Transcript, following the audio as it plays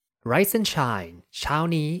Rise and Shine เช้า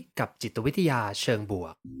นี้กับจิตวิทยาเชิงบว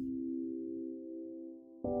ก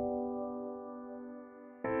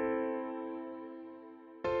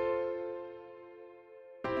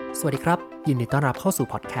สวัสดีครับยินดีต้อนรับเข้าสู่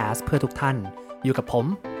พอดแคสต์เพื่อทุกท่านอยู่กับผม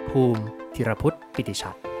ภูมิธีรพุทธปิติ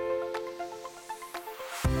ชัด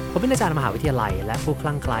ผมเป็นอาจารย์มหาวิทยาลัยและผู้ค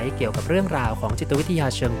ลั่งไคล้เกี่ยวกับเรื่องราวของจิตวิทยา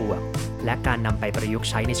เชิงบวกและการนำไปประยุกต์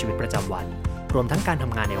ใช้ในชีวิตประจำวันรวมทั้งการท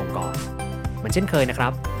ำงานในองค์กรเหมือนเช่นเคยนะค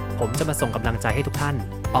รับผมจะมาส่งกำลังใจให้ทุกท่าน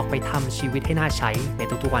ออกไปทำชีวิตให้น่าใช้ใน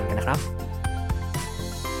ทุกๆวันกันนะครับ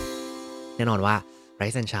แน่นอนว่า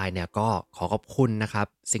Rise and Shine เนี่ยก็ขอขอบคุณนะครับ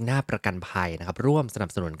ซิงน่าประกันภัยนะครับร่วมสนับ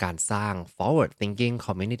สนุนการสร้าง Forward Thinking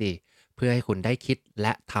Community เพื่อให้คุณได้คิดแล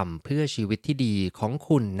ะทำเพื่อชีวิตที่ดีของ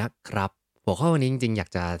คุณนะครับหัวข้อวันนี้จริงๆอยาก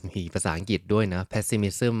จะมีภาษาอังกฤษด้วยนะ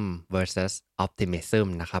Pessimism versus Optimism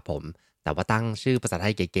นะครับผมแต่ว่าตั้งชื่อภาษาไท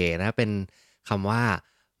ยเก๋ๆนะเป็นคำว่า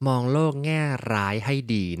มองโลกแง่ร้ายให้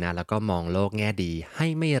ดีนะแล้วก็มองโลกแง่ดีให้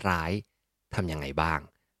ไม่ร้ายทำยังไงบ้าง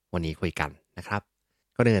วันนี้คุยกันนะครับ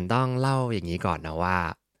ก่อนอื่นต้องเล่าอย่างนี้ก่อนนะว่า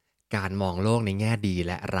การมองโลกในแง่ดี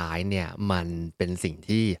และร้ายเนี่ยมันเป็นสิ่ง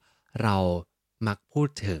ที่เรามักพูด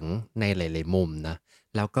ถึงในหลายๆมุมนะ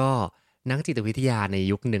แล้วก็นักจิตวิทยาใน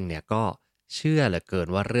ยุคหนึ่งเนี่ยก็เชื่อเหลือเกิน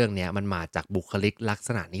ว่าเรื่องนี้มันมาจากบุคลิกลักษ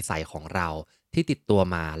ณะนิสัยของเราที่ติดตัว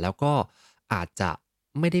มาแล้วก็อาจจะ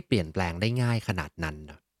ไม่ได้เปลี่ยนแปลงได้ง่ายขนาดนั้น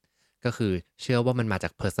นะก็คือเชื่อว่ามันมาจา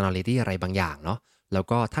ก personality อะไรบางอย่างเนาะแล้ว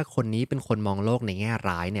ก็ถ้าคนนี้เป็นคนมองโลกในแง่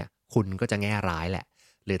ร้ายเนี่ยคุณก็จะแง่ร้ายแหละ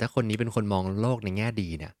หรือถ้าคนนี้เป็นคนมองโลกในแง่ดี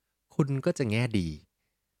เนี่ยคุณก็จะแง่ดี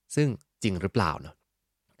ซึ่งจริงหรือเปล่าเนาะ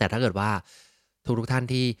แต่ถ้าเกิดว่าทุกท่าน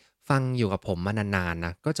ที่ฟังอยู่กับผมมานานๆน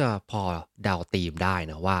ะก็จะพอเดาธีมได้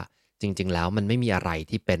นะว่าจริงๆแล้วมันไม่มีอะไร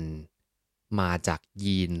ที่เป็นมาจาก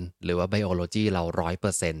ยีนหรือว่าไบโอโลจีเรา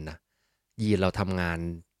 100% นะยีนเราทำงาน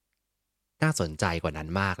น่าสนใจกว่านั้น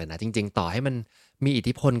มากเลยนะจริงๆต่อให้มันมีอิท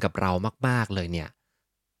ธิพลกับเรามากๆเลยเนี่ย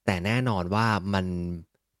แต่แน่นอนว่ามัน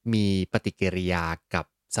มีปฏิกิริยากับ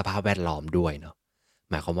สภาพแวดล้อมด้วยเนาะ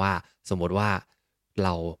หมายความว่าสมมติว่าเร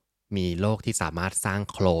ามีโลกที่สามารถสร้าง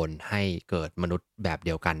โคลนให้เกิดมนุษย์แบบเ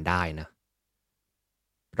ดียวกันได้นะ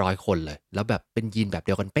100 คนเลยแล้วแบบเป็นยีนแบบเ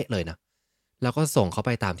ดียวกันเป๊ะเลยนะแล้วก็ส่งเขาไ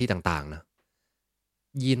ปตามที่ต่างๆนะ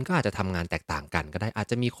ยีนก็อาจจะทำงานแตกต่างกันก็ได้อาจ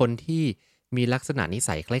จะมีคนที่มีลักษณะนิ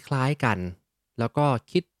สัยคล้ายๆกันแล้วก็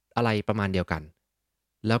คิดอะไรประมาณเดียวกัน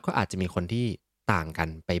แล้วก็อาจจะมีคนที่ต่างกัน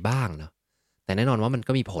ไปบ้างเนาะแต่แน่นอนว่ามัน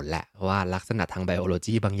ก็มีผลแหละเพราะว่าลักษณะทางไบโอโล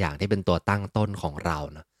จีบางอย่างที่เป็นตัวตั้งต้นของเรา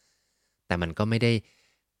นะแต่มันก็ไม่ได้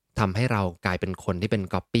ทำให้เรากลายเป็นคนที่เป็น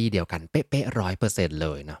ก๊อปปี้เดียวกันเป๊ะๆ100%เล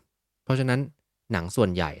ยนะเพราะฉะนั้นหนังส่วน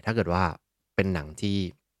ใหญ่ถ้าเกิดว่าเป็นหนังที่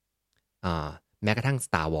อ่าแม้กระทั่ง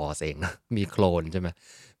Star Wars เองนะมีโคลนใช่ไหม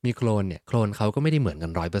มีโคลนเนี่ยโคลนเขาก็ไม่ได้เหมือนกั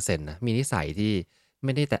น100%นะมีนิสัยที่ไ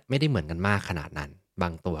ม่ได้เหมือนกันมากขนาดนั้นบา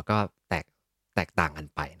งตัวก็แตกต่างกัน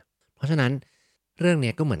ไปนะเพราะฉะนั้นเรื่อง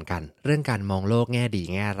นี้ก็เหมือนกันเรื่องการมองโลกแง่ดี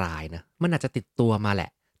แง่ร้ายนะมันอาจจะติดตัวมาแหละ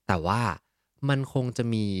แต่ว่ามันคงจะ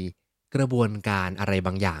มีกระบวนการอะไรบ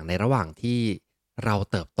างอย่างในระหว่างที่เรา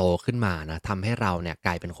เติบโตขึ้นมานะทำให้เราเนี่ยก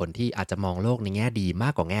ลายเป็นคนที่อาจจะมองโลกในแง่ดีมา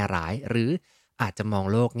กกว่าแง่ร้ายหรืออาจจะมอง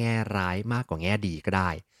โลกแง่ร้ายมากกว่าแง่ดีก็ได้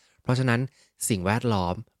เพราะฉะนั้นสิ่งแวดล้อ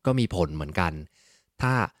มก็มีผลเหมือนกันถ้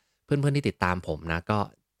าเพื่อนๆที่ติดตามผมนะก็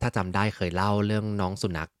ถ้าจำได้เคยเล่าเรื่องน้องสุ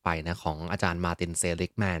นัขไปนะของอาจารย์มาร์ตินเซลิ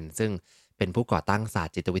กแมนซึ่งเป็นผู้ก่อตั้งศาสต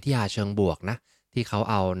ร์จิตวิทยาเชิงบวกนะที่เขา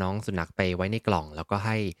เอาน้องสุนัขไปไว้ในกล่องแล้วก็ใ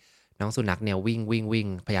ห้น้องสุนัขเนี่ยวิ่ง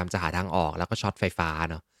พยายามจะหาทางออกแล้วก็ช็อตไฟฟ้า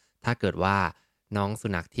เนาะถ้าเกิดว่าน้องสุ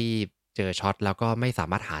นัขที่เจอช็อตแล้วก็ไม่สา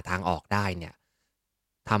มารถหาทางออกได้เนี่ย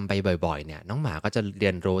ทำไปบ่อยๆเนี่ยน้องหมาก็จะเรี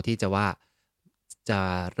ยนรู้ที่จะว่าจะ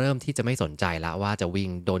เริ่มที่จะไม่สนใจแล้วว่าจะวิ่ง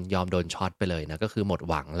ยอมโดนช็อตไปเลยนะก็คือหมด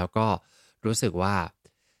หวังแล้วก็รู้สึกว่า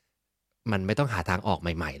มันไม่ต้องหาทางออกใ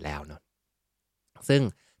หม่ๆแล้วเนาะซึ่ง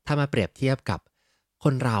ถ้ามาเปรียบเทียบกับค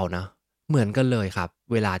นเรานะเหมือนกันเลยครับ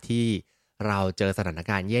เวลาที่เราเจอสถาน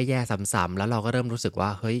การณ์แย่ๆซ้ำๆแล้วเราก็เริ่มรู้สึกว่า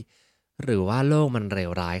เฮ้ยหรือว่าโลกมันเล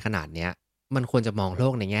วร้ายขนาดเนี้ยมันควรจะมองโล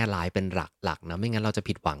กในแง่ร้ายเป็นหลักๆนะไม่งั้นเราจะ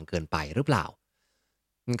ผิดหวังเกินไปหรือเปล่า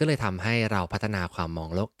มันก็เลยทำให้เราพัฒนาความมอง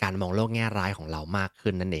โลกการมองโลกแง่ร้ายของเรามาก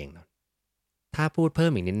ขึ้นนั่นเองเนาะถ้าพูดเพิ่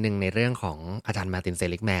มอีกนิดนึงในเรื่องของอาจารย์มาร์ตินเซ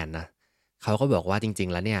ลิกแมนนะเขาก็บอกว่าจริง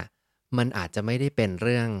ๆแล้วเนี่ยมันอาจจะไม่ได้เป็นเ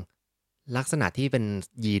รื่องลักษณะที่เป็น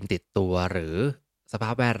ยีนติดตัวหรือสภา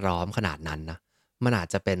พแวดล้อมขนาดนั้นนะมันอาจ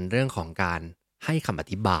จะเป็นเรื่องของการให้คำอ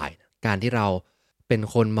ธิบายการที่เราเป็น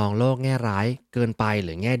คนมองโลกแง่ร้ายเกินไปห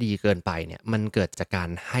รือแง่ดีเกินไปเนี่ยมันเกิดจากการ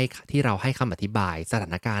ให้ที่เราให้คำอธิบายสถา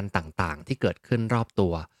นการณ์ต่างๆที่เกิดขึ้นรอบตั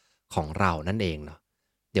วของเรานั่นเองเนาะ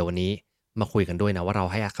เดี๋ยววันนี้มาคุยกันด้วยนะว่าเรา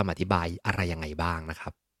ให้คำอธิบายอะไรยังไงบ้างนะครั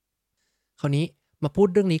บคราวนี้มาพูด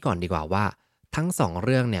เรื่องนี้ก่อนดีกว่าว่า ทั้ง2เ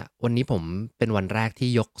รื่องเนี่ยวันนี้ผมเป็นวันแรกที่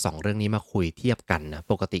ยก2เรื่องนี้มาคุยเทียบกันนะ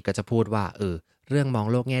ปกติก็จะพูดว่าเรื่องมอง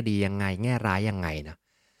โลกแง่ดียังไงแง่ร้ายยังไงนะ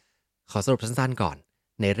ขอสรุปสั้นๆก่อน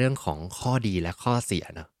ในเรื่องของข้อดีและข้อเสีย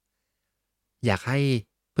นะอยากให้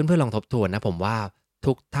เพื่อนๆลองทบทวนนะผมว่า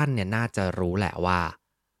ทุกท่านเนี่ยน่าจะรู้แหละว่า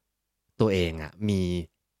ตัวเองอะมี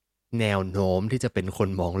แนวโน้มที่จะเป็นคน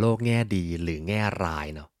มองโลกแง่ดีหรือแง่ร้าย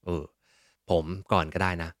เนาะผมก่อนก็ไ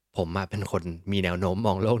ด้นะผมอะเป็นคนมีแนวโน้มม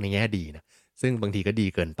องโลกในแง่ดีนะซึ่งบางทีก็ดี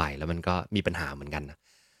เกินไปแล้วมันก็มีปัญหาเหมือนกันนะ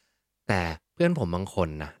แต่เพื่อนผมบางคน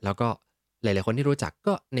นะแล้วก็หลายๆคนที่รู้จัก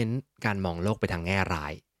ก็เน้นการมองโลกไปทางแง่ร้า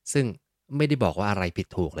ยซึ่งไม่ได้บอกว่าอะไรผิด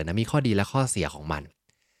ถูกเลยนะมีข้อดีและข้อเสียของมัน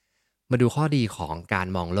มาดูข้อดีของการ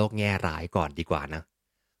มองโลกแง่ร้ายก่อนดีกว่านะ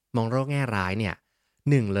มองโลกแง่ร้ายเนี่ย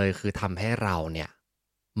หนึ่งเลยคือทำให้เราเนี่ย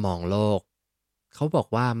มองโลกเขาบอก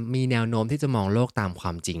ว่ามีแนวโน้มที่จะมองโลกตามคว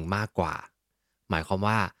ามจริงมากกว่า หมายความ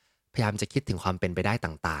ว่าพยายามจะคิดถึงความเป็นไปได้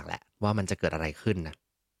ต่างๆแหละว่ามันจะเกิดอะไรขึ้นนะ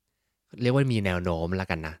เรียกว่ามีแนวโน้มแล้ว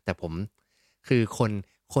กันนะแต่ผมคือ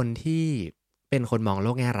คนที่เป็นคนมองโล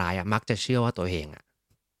กแง่ร้ายอะมักจะเชื่อว่าตัวเองอะ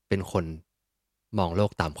เป็นคนมองโล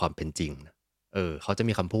กตามความเป็นจริงนะเขาจะ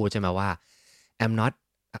มีคำพูดใช่ไหมว่า I'm not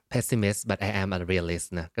a pessimist but I am a realist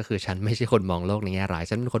นะก็คือฉันไม่ใช่คนมองโลกในแง่ร้าย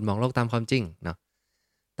ฉันเป็นคนมองโลกตามความจริงเนาะ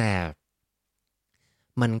แต่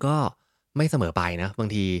มันก็ไม่เสมอไปนะบาง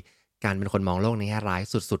ทีการเป็นคนมองโลกในแง่ร้าย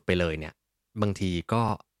สุดๆไปเลยเนี่ยบางทีก็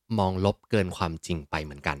มองลบเกินความจริงไปเ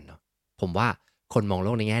หมือนกันเนาะผมว่าคนมองโล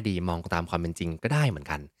กในแง่ดีมองตามความเป็นจริงก็ได้เหมือน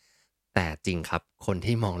กันแต่จริงครับคน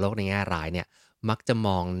ที่มองโลกในแง่ร้ายเนี่ยมักจะม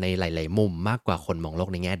องในหลายๆมุมมากกว่าคนมองโลก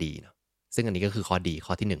ในแง่ดีเนาะซึ่งอันนี้ก็คือข้อดีข้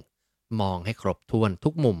อที่หนึ่งมองให้ครบถ้วนทุ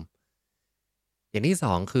กมุมอย่างที่ส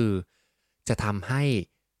องคือจะทำให้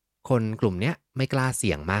คนกลุ่มเนี้ยไม่กล้าเ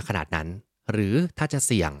สี่ยงมากขนาดนั้น หรือถ้าจะเ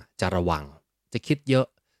สี่ยงจะระวังจะคิดเยอะ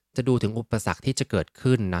จะดูถึงอุปสรรคที่จะเกิด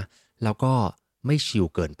ขึ้นนะแล้วก็ไม่ชิล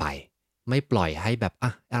เกินไปไม่ปล่อยให้แบบ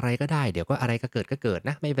อะไรก็ได้เดี๋ยวก็อะไรก็เกิดก็เกิด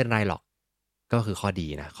นะไม่เป็นไรหรอกก็คือข้อดี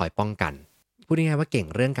นะคอยป้องกันพูดง่ายๆว่าเก่ง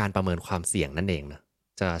เรื่องการประเมินความเสี่ยงนั่นเองนะ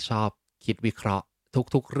จะชอบคิดวิเคราะห์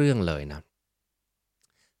ทุกๆเรื่องเลยนะ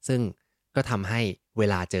ซึ่งก็ทำให้เว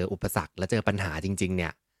ลาเจออุปสรรคและเจอปัญหาจริงๆเนี่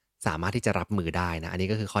ยสามารถที่จะรับมือได้นะอันนี้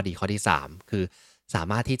ก็คือข้อดีข้อที่3คือสา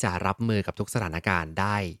มารถที่จะรับมือกับทุกสถานการณ์ไ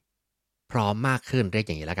ด้พร้อมมากขึ้นเรียก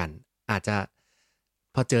อย่างนี้แล้วกันอาจจะ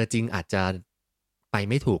พอเจอจริงอาจจะไป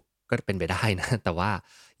ไม่ถูกก็เป็นไปได้นะแต่ว่า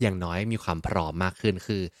อย่างน้อยมีความพร้อมมากขึ้น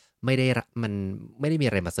คือไม่ได้มันไม่ได้มี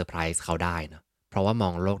อะไรมาเซอร์ไพรส์เขาได้นะเพราะว่ามอ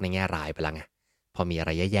งโลกในแง่ร้ายไปแล้วไงพอมีอะไร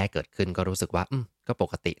แย่ๆเกิดขึ้นก็รู้สึกว่าก็ป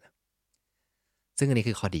กตินะซึ่งอันนี้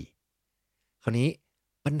คือข้อดี คราวนี้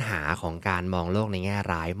ปัญหาของการมองโลกในแง่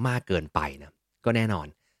ร้ายมากเกินไปนะก็แน่นอน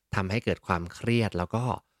ทำให้เกิดความเครียดแล้วก็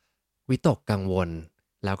วิตกกังวล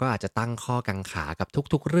แล้วก็อาจจะตั้งข้อกังขากับ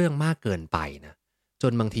ทุกๆเรื่องมากเกินไปนะจ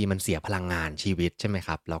นบางทีมันเสียพลังงานชีวิตใช่ไหมค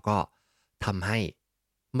รับแล้วก็ทำให้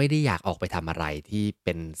ไม่ได้อยากออกไปทำอะไรที่เ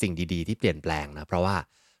ป็นสิ่งดีๆที่เปลี่ยนแปลงนะเพราะว่า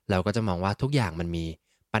เราก็จะมองว่าทุกอย่างมันมี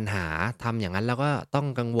ปัญหาทำอย่างนั้นแล้วก็ต้อง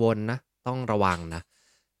กังวลนะต้องระวังนะ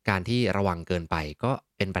การที่ระวังเกินไปก็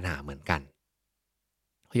เป็นปัญหาเหมือนกัน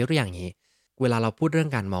ยกตัวอย่างนี้เวลาเราพูดเรื่อ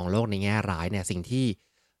งการมองโลกในแง่ร้ายเนี่ยสิ่งที่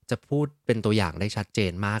จะพูดเป็นตัวอย่างได้ชัดเจ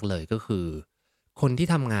นมากเลยก็คือคนที่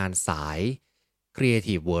ทำงานสาย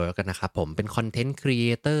Creative Work กันนะครับผมเป็น Content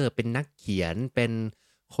Creator เป็นนักเขียนเป็น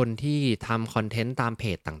คนที่ทำคอนเทนต์ตามเพ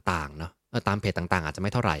จต่างๆเนาะตามเพจต่างๆอาจจะไ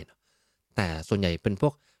ม่เท่าไหร่แต่ส่วนใหญ่เป็นพว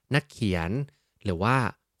กนักเขียนหรือว่า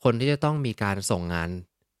คนที่จะต้องมีการส่งงาน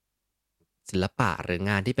ศิลปะหรือ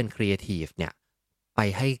งานที่เป็นครีเอทีฟเนี่ยไป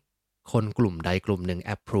ให้คนกลุ่มใดกลุ่มหนึ่ง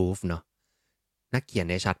approve เนาะนักเขียน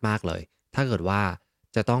เนี่ยชัดมากเลยถ้าเกิดว่า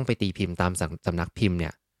จะต้องไปตีพิมพ์ตามสำนักพิมพ์เนี่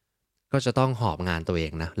ยก็จะต้องหอบงานตัวเอ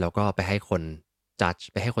งนะแล้วก็ไปให้คนจัด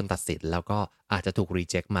ไปให้คนตัดสินแล้วก็อาจจะถูก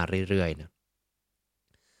reject มาเรื่อยๆนะ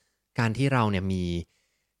การที่เราเนี่ยมี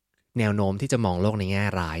แนวโน้มที่จะมองโลกในแง่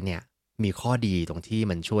ร้ายเนี่ยมีข้อดีตรงที่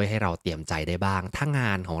มันช่วยให้เราเตรียมใจได้บ้างถ้าง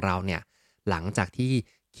านของเราเนี่ย หลังจากที่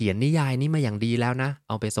เขียนนิยายนี้มาอย่างดีแล้วนะเ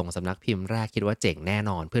อาไปส่งสำนักพิมพ์แรกคิดว่าเจ๋งแน่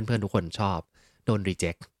นอนเพื่อนๆทุกคนชอบโดน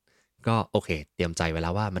reject ก็โอเคเตรียมใจไว้แล้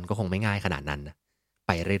วว่ามันก็คงไม่ง่ายขนาดนั้นนะไ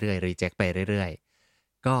ปเรื่อยๆ reject ไปเรื่อย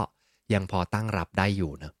ๆก็ยังพอตั้งรับได้อ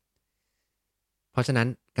ยู่นะเพราะฉะนั้น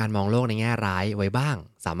การมองโลกในแง่ร้ายไว้บ้าง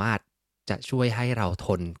สามารถจะช่วยให้เราท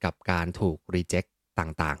นกับการถูก reject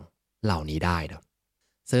ต่างๆเหล่านี้ได้นะ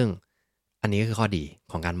ซึ่งอันนี้ก็คือข้อดี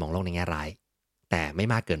ของการมองโลกในแง่ร้ายแต่ไม่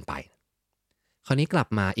มากเกินไป คราวนี้กลับ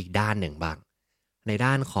มาอีกด้านหนึ่งบ้างใน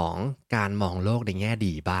ด้านของการมองโลกในแง่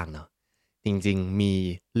ดีบ้างเนาะจริงๆมี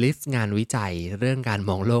ลิสต์งานวิจัยเรื่องการ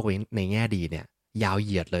มองโลกในแง่ดีเนี่ยยาวเห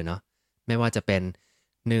ยียดเลยเนาะไม่ว่าจะเป็น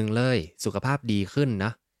หนึ่งเลยสุขภาพดีขึ้นน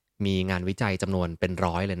ะมีงานวิจัยจำนวนเป็น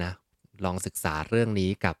ร้อยเลยนะลองศึกษาเรื่องนี้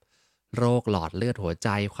กับ โรคหลอดเลือดหัวใจ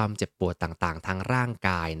ความเจ็บปวดต่างๆทางร่างก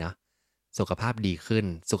ายนะสุขภาพดีขึ้น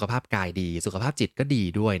สุขภาพกายดีสุขภาพจิตก็ดี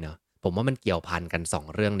ด้วยเนาะผมว่ามันเกี่ยวพันกัน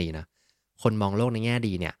2เรื่องนี้นะคนมองโลกในแง่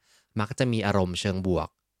ดีเนี่ยมักจะมีอารมณ์เชิงบวก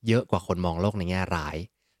เยอะกว่าคนมองโลกในแง่ร้าย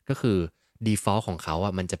ก็คือ default ของเขาอ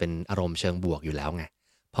ะมันจะเป็นอารมณ์เชิงบวกอยู่แล้วไง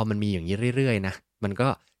พอมันมีอย่างนี้เรื่อยๆนะมันก็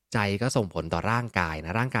ใจก็ส่งผลต่อร่างกายน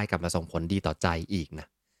ะร่างกายกลับมาส่งผลดีต่อใจอีกนะ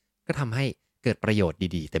ก็ทำให้เกิดประโยชน์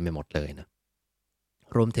ดีๆเต็มไปหมดเลยนะ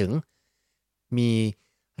รวมถึงมี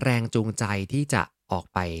แรงจูงใจที่จะออก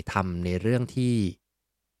ไปทำในเรื่องที่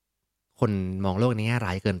คนมองโลกในแง่ร้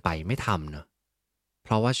ายเกินไปไม่ทำเนาะเพ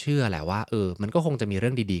ราะว่าเชื่อแหละว่ามันก็คงจะมีเรื่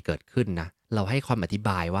องดีๆเกิดขึ้นนะเราให้ความอธิบ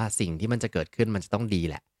ายว่าสิ่งที่มันจะเกิดขึ้นมันจะต้องดี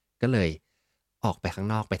แหละก็เลยออกไปข้าง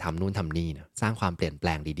นอกไปทำนู่นทำนี่นะสร้างความเปลี่ยนแปล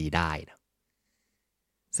งดีๆได้นะ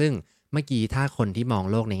ซึ่งเมื่อกี้ถ้าคนที่มอง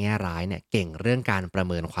โลกในแง่ร้ายเนี่ยเก่งเรื่องการประเ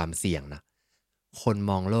มินความเสี่ยงนะคน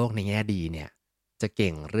มองโลกในแง่ดีเนี่ย จะเ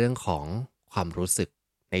ก่งเรื่องของความรู้สึก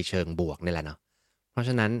ในเชิงบวกนี่แหละเนาะเพราะฉ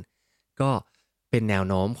ะนั้นก็เป็นแนว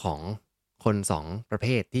โน้มของคน2ประเภ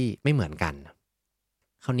ทที่ไม่เหมือนกัน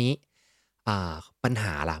คราวนี้ปัญห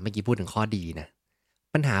าล่ะเมื่อกี้พูดถึงข้อดีนะ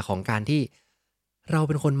ปัญหาของการที่เราเ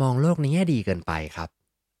ป็นคนมองโลกในแง่ดีเกินไปครับ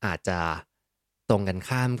อาจจะตรงกัน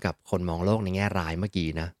ข้ามกับคนมองโลกในแง่ร้ายเมื่อกี้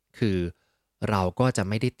นะคือเราก็จะ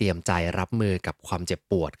ไม่ได้เตรียมใจรับมือกับความเจ็บ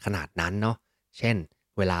ปวดขนาดนั้นเนาะ เช่น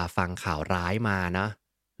เวลาฟังข่าวร้ายมานะ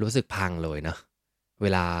รู้สึกพังเลยเนาะเว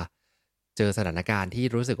ลาเจอสถานการณ์ที่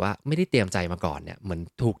รู้สึกว่าไม่ได้เตรียมใจมาก่อนเนี่ยเหมือน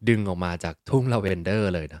ถูกดึงออกมาจากทุ่งลาเวนเดอร์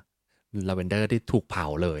เลยนะลาเวนเดอร์ที่ถูกเผา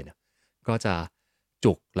เลยนะก็จะ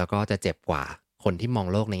จุกแล้วก็จะเจ็บกว่าคนที่มอง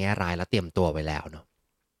โลกในแง่ร้ายและเตรียมตัวไว้แล้วเนาะ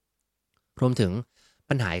รวมถึง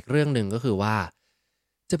ปัญหาอีกเรื่องหนึ่งก็คือว่า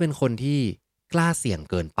จะเป็นคนที่กล้าเสี่ยง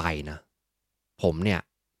เกินไปนะผมเนี่ย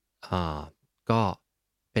อ่าก็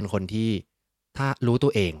เป็นคนที่ ถ้ารู้ตั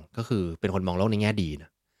วเองก็คือเป็นคนมองโลกในแง่ดีนะ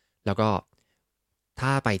แล้วก็ถ้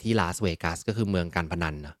าไปที่ลาสเวกัสก็คือเมืองการพนั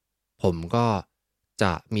นนะผมก็จ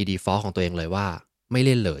ะมี default ของตัวเองเลยว่าไม่เ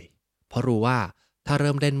ล่นเลยเพราะรู้ว่าถ้าเ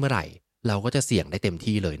ริ่มเล่นเมื่อไหร่เราก็จะเสี่ยงได้เต็ม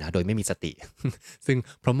ที่เลยนะโดยไม่มีสติซึ่ง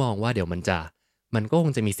เพราะมองว่าเดี๋ยวมันก็ค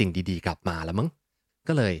งจะมีสิ่งดีๆกลับมาแล้วมั้ง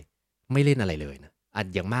ก็เลยไม่เล่นอะไรเลยนะ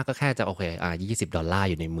อย่างมากก็แค่จะโอเค$20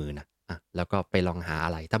อยู่ในมือนะแล้วก็ไปลองหาอ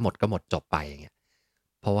ะไรถ้าหมดก็หมดจบไปอย่างเงี้ย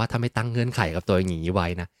เพราะว่าถ้าไม่ตั้งเงื่อนไขกับตัวอย่างนี้ไว้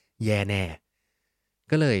นะแย่แน่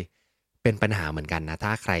ก็เลยเป็นปัญหาเหมือนกันนะถ้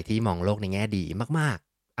าใครที่มองโลกในแง่ดีมาก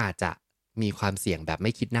ๆอาจจะมีความเสี่ยงแบบไ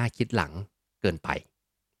ม่คิดหน้าคิดหลังเกินไป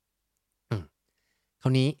อืมครา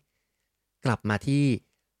วนี้กลับมาที่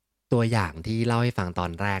ตัวอย่างที่เล่าให้ฟังตอ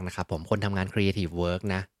นแรกนะครับผมคนทำงาน Creative Work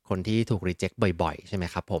นะคนที่ถูก reject บ่อยๆใช่ไหม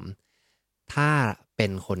ครับผมถ้าเป็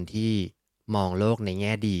นคนที่มองโลกในแ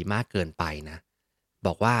ง่ดีมากเกินไปนะบ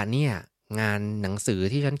อกว่าเนี่ยงานหนังสือ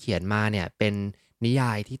ที่ฉันเขียนมาเนี่ยเป็นนิย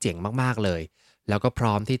ายที่เจ๋งมากๆเลยแล้วก็พ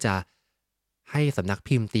ร้อมที่จะให้สำนัก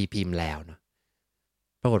พิมพ์ตีพิมพ์แล้วนะ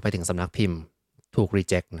ปรากฏไปถึงสำนักพิมพ์ถูก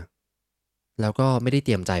reject นะแล้วก็ไม่ได้เต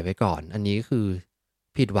รียมใจไว้ก่อนอันนี้คือ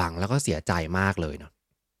ผิดหวังแล้วก็เสียใจมากเลยเนาะ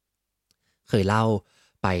เคยเล่า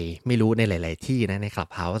ไปไม่รู้ในหลายๆที่นะใน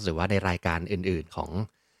Clubhouse หรือว่าในรายการอื่นๆของ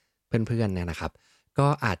เพื่อนๆเนี่ยนะครับก็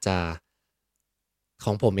อาจจะข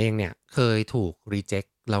องผมเองเนี่ยเคยถูกรีเจ็ก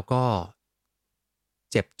แล้วก็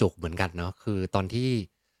เจ็บจุกเหมือนกันเนาะคือตอนที่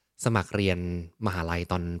สมัครเรียนมหาลัย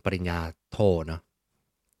ตอนปริญญาโทเนาะ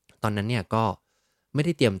ตอนนั้นเนี่ยก็ไม่ไ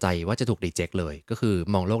ด้เตรียมใจว่าจะถูกรีเจ็กเลยก็คือ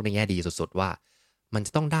มองโลกในแง่ดีสุดๆว่ามันจ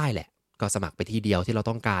ะต้องได้แหละก็สมัครไปที่เดียวที่เรา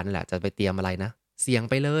ต้องการนั่นแหละจะไปเตรียมอะไรนะเสี่ยง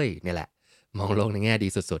ไปเลยเนี่ยแหละ มองโลกในแง่ดี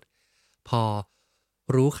สุดๆ พอ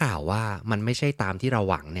รู้ข่าวว่ามันไม่ใช่ตามที่เรา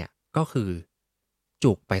หวังเนี่ยก็คือ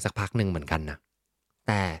จุกไปสักพักหนึ่งเหมือนกันนะแ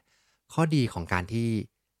ต่ข้อดีของการที่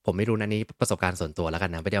ผมไม่รู้นะนี้ประสบการณ์ส่วนตัวแล้วกั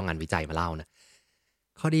นนะไม่ได้เอางานวิจัยมาเล่านะ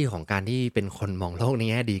ข้อดีของการที่เป็นคนมองโลกใน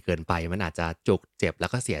แง่ดีเกินไปมันอาจจะจุกเจ็บแล้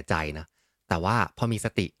วก็เสียใจนะแต่ว่าพอมีส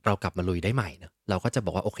ติเรากลับมาลุยได้ใหม่นะเราก็จะบ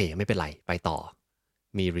อกว่าโอเคไม่เป็นไรไปต่อ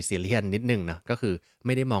มี resilient นิดนึงนะก็คือไ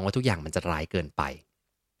ม่ได้มองว่าทุกอย่างมันจะร้ายเกินไป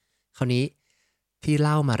คราวนี้ ที่เ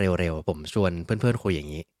ล่ามาเร็วๆผมชวนเพื่อนๆคุยอย่า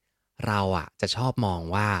งนี้เราอะจะชอบมอง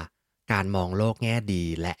ว่าการมองโลกแง่ดี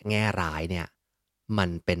และแง่ร้ายเนี่ยมัน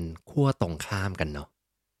เป็นขั้วตรงข้ามกันเนาะ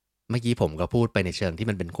เมื่อกี้ผมก็พูดไปในเชิงที่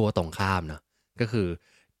มันเป็นขั้วตรงข้ามเนาะก็คือ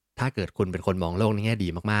ถ้าเกิดคุณเป็นคนมองโลกในแง่ดี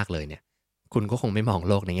มากๆเลยเนี่ยคุณก็คงไม่มอง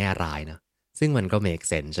โลกในแง่ร้ายนะซึ่งมันก็ make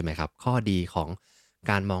sense ใช่ไหมครับข้อดีของ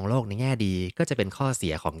การมองโลกในแง่ดีก็จะเป็นข้อเสี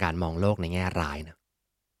ยของการมองโลกในแง่ร้ายนะ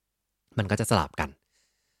มันก็จะสลับกัน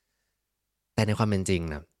แต่ในความเป็นจริง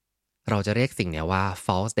นะเราจะเรียกสิ่งเนี้ยว่า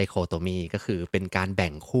false dichotomy ก็คือเป็นการแบ่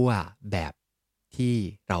งขั้วแบบที่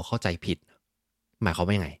เราเข้าใจผิดหมายความ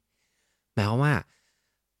ว่ายังไงหมายความว่า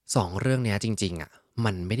2เรื่องเนี้ยจริงๆอะ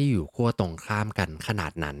มันไม่ได้อยู่ขั้วตรงข้ามกันขนา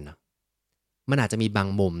ดนั้นนะ มันอาจจะมีบาง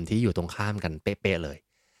มุมที่อยู่ตรงข้ามกันเป๊ะๆเลย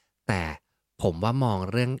แต่ผมว่ามอง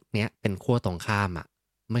เรื่องเนี้ยเป็นขั้วตรงข้ามอะ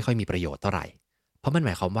ไม่ค่อยมีประโยชน์เท่าไรเพราะมันห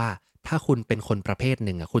มายความว่าถ้าคุณเป็นคนประเภทห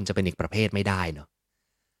นึ่งอะคุณจะเป็นอีกประเภทไม่ได้เนาะ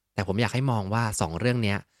แต่ผมอยากให้มองว่า2เรื่องเ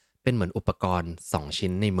นี้ยเป็นเหมือนอุปกรณ์2ชิ้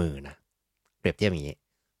นในมือนะเปรียบเทียบอย่างงี้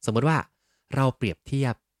สมมุติว่าเราเปรียบเทีย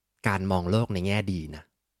บการมองโลกในแง่ดีนะ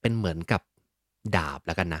เป็นเหมือนกับดาบแ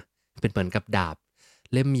ล้วกันนะเป็นเหมือนกับดาบ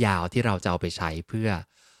เล่มยาวที่เราจะเอาไปใช้เพื่อ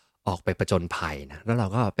ออกไปผจญภัยนะแล้วเรา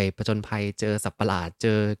ก็ไปผจญภัยเจอสัตว์ประหลาดเจ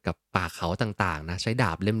อกับป่าเขาต่างๆนะใช้ด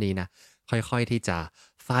าบเล่มนี้นะค่อยๆที่จะ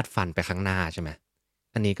ฟาดฟันไปข้างหน้าใช่ไหม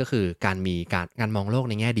อันนี้ก็คือการมีการมองโลก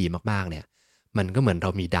ในแง่ดีมากๆเนี่ยมันก็เหมือนเร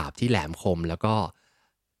ามีดาบที่แหลมคมแล้วก็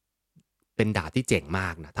เป็นดาบที่เจ๋งมา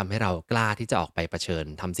กนะทำให้เรากล้าที่จะออกไปเผชิญ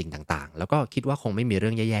ทำสิ่งต่างๆแล้วก็คิดว่าคงไม่มีเรื่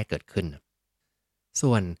องแย่ๆเกิดขึ้น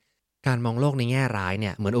ส่วนการมองโลกในแง่ร้ายเนี่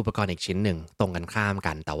ยเหมือนอุปกรณ์อีกชิ้นหนึ่งตรงกันข้าม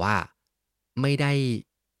กันแต่ว่าไม่ได้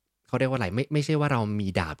เขาเรียกว่าอะไรไม่ใช่ว่าเรามี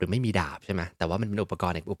ดาบหรือไม่มีดาบใช่ไหมแต่ว่ามันเป็นอุปก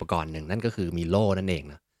รณ์อีกอุปกรณ์หนึ่งนั่นก็คือมีโล่นั่นเอง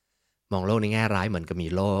นะมองโลกในแง่ร้ายเหมือนกับมี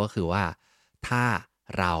โล่ก็คือว่าถ้า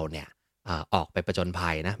เราเนี่ยออกไปผจญภั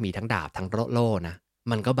ยนะมีทั้งดาบทั้งโล่นะ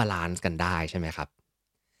มันก็บาลานซ์กันได้ใช่ไหมครับ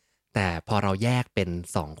แต่พอเราแยกเป็น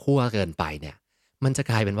2ขั้วเกินไปเนี่ย มันจะ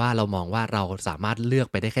กลายเป็นว่าเรามองว่าเราสามารถเลือก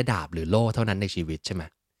ไปได้แค่ดาบหรือโล่เท่านั้นในชีวิตใช่ไหม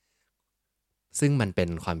ซึ่งมันเป็น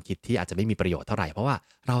ความคิดที่อาจจะไม่มีประโยชน์เท่าไรเพราะว่า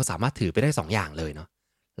เราสามารถถือไปได้2องอย่างเลยเนาะ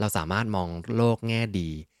เราสามารถมองโลกแง่ดี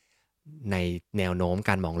ในแนวโน้ม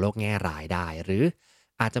การมองโลกแง่ร้ายได้หรือ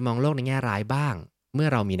อาจจะมองโลกในแง่ร้ายบ้างเมื่อ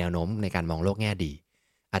เรามีแนวโน้มในการมองโลกแง่ดี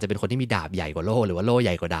อาจจะเป็นคนที่มีดาบใหญ่กว่าโล่หรือว่าโล่ให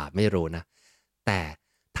ญ่กว่าดาบไม่รู้นะแต่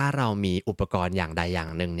ถ้าเรามีอุปกรณ์อย่างใดอย่า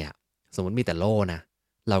งหนึ่งเนี่ยสมมุติมีแต่โล่นะ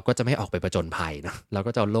เราก็จะไม่ออกไปผจญภัยเนาะเรา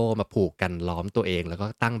ก็จะเอาโล่มาผูกกันล้อมตัวเองแล้วก็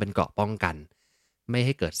ตั้งเป็นเกราะป้องกันไม่ใ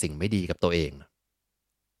ห้เกิดสิ่งไม่ดีกับตัวเอง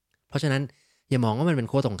เพราะฉะนั้นอย่ามองว่ามันเป็น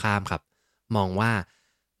ขั้วตรงข้ามครับมองว่า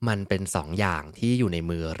มันเป็น2องอย่างที่อยู่ใน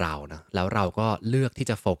มือเรานะแล้วเราก็เลือกที่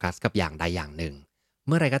จะโฟกัสกับอย่างใดอย่างหนึ่งเ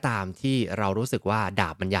มื่อไรก็ตามที่เรารู้สึกว่าดา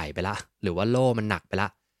บมันใหญ่ไปแล้วหรือว่าโล่มันหนักไปแล้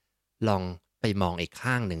วลองไปมองอีก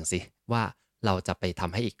ข้างหนึ่งสิว่าเราจะไปท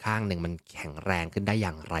ำให้อีกข้างหนึ่งมันแข็งแรงขึ้นได้อ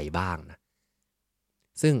ย่างไรบ้างนะ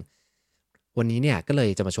ซึ่งวันนี้เนี่ยก็เลย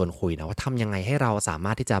จะมาชวนคุยนะว่าทำยังไงให้เราสาม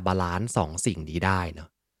ารถที่จะบาลานซ์2สิ่งนี้ได้เนาะ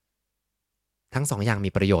ทั้ง2องอย่างมี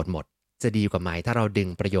ประโยชน์หมดจะดีกว่าไหมถ้าเราดึง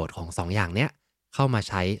ประโยชน์ของ2องอย่างเนี้ยเข้ามา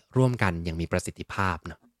ใช้ร่วมกันอย่างมีประสิทธิภาพ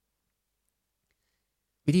เนาะ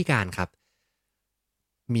วิธีการครับ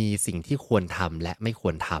มีสิ่งที่ควรทำและไม่ค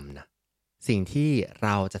วรทำนะสิ่งที่เร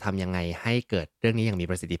าจะทำยังไงให้เกิดเรื่องนี้อย่างมี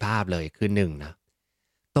ประสิทธิภาพเลยคือ1นะ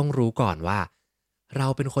ต้องรู้ก่อนว่าเรา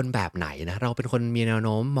เป็นคนแบบไหนนะเราเป็นคนมีแนวโ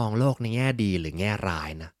น้มมองโลกในแง่ดีหรือแง่ร้าย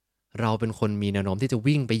นะเราเป็นคนมีแนวโน้มที่จะ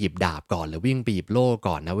วิ่งไปหยิบดาบก่อนหรือวิ่งไปหยิบโล่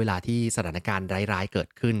ก่อนนะเวลาที่สถานการณ์ร้ายๆเกิด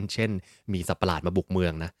ขึ้นเช่นมีสัตว์ประหลาดมาบุกเมือ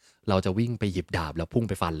งนะเราจะวิ่งไปหยิบดาบแล้วพุ่ง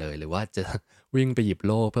ไปฟันเลยหรือว่าจะวิ่งไปหยิบโ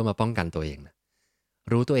ล่เพื่อมาป้องกันตัวเองนะ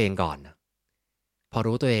รู้ตัวเองก่อนนะ พอ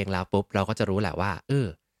รู้ตัวเองแล้วปุ๊บเราก็จะรู้แหละว่า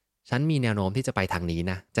ฉันมีแนวโน้มที่จะไปทางนี้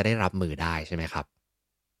นะจะได้รับมือได้ใช่ไหมครับ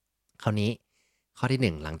คราวนี้ข้อ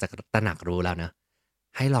ที่1หลังจากตระหนักรู้แล้วนะ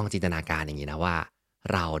ให้ลองจินตนาการอย่างนี้นะว่า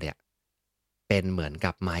เราเนี่ยเป็นเหมือน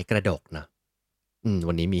กับไม้กระดกเนาะ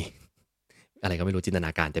วันนี้มีอะไรก็ไม่รู้จินตน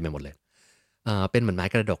าการเต็มไปหมดเลยเป็นเหมือนไม้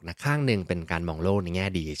กระดกนะข้างหนึ่งเป็นการมองโลกในแง่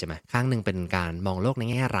ดีใช่ไหมข้างหนึ่งเป็นการมองโลกใน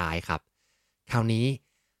แง่ร้ายครับคราวนี้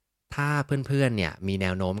ถ้าเพื่อนๆเนี่ยมีแน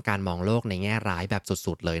วโน้มการมองโลกในแง่ร้ายแบบ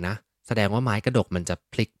สุดๆเลยนะแสดงว่าไม้กระดกมันจะ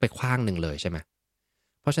พลิกไปขว้างหนึ่งเลยใช่ไหม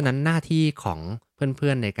เพราะฉะนั้นหน้าที่ของเพื่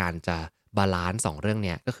อนๆในการจะบาลานซ์2เรื่องเ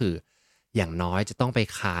นี้ยก็คืออย่างน้อยจะต้องไป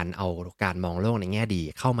คานเอาการมองโลกในแง่ดี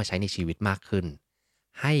เข้ามาใช้ในชีวิตมากขึ้น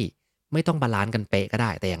ให้ไม่ต้องบาลานซ์กันเป๊ะก็ไ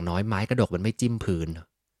ด้แต่อย่างน้อยไม้กระดกมันไม่จิ้มพื้น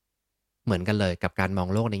เหมือนกันเลยกับการมอง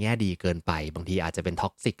โลกในแง่ดีเกินไปบางทีอาจจะเป็น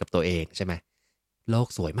toxic กับตัวเองใช่ไหมโลก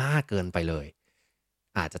สวยมากเกินไปเลย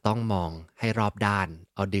อาจจะต้องมองให้รอบด้าน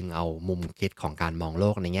เอามุมคิดของการมองโล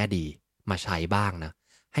กในแง่ดีมาใช้บ้างนะ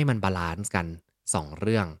ให้มันบาลานซ์กัน2เ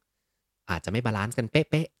รื่องอาจจะไม่บาลานซ์กันเ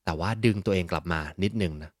ป๊ะๆแต่ว่าดึงตัวเองกลับมานิดหนึ่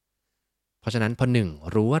งนะเพราะฉะนั้นพอ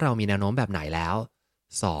1รู้ว่าเรามีแนวโน้มแบบไหนแล้ว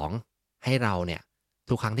2ให้เราเนี่ย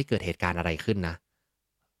ทุกครั้งที่เกิดเหตุการณ์อะไรขึ้นนะ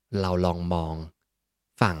เราลองมอง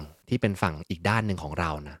ฝั่งที่เป็นฝั่งอีกด้านหนึ่งของเร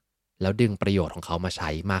านะแล้วดึงประโยชน์ของเขามาใช้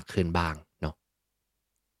มากขึ้นบ้างเนาะ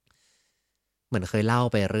เหมือนเคยเล่า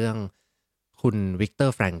ไปเรื่องคุณวิกเตอ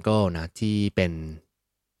ร์แฟรงโกลนะที่เป็น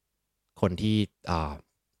คนที่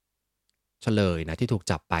เฉลยนะที่ถูก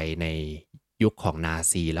จับไปในยุคของนา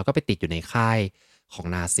ซีแล้วก็ไปติดอยู่ในค่ายของ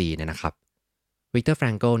นาซีเนี่ยนะครับวิกเตอร์แฟร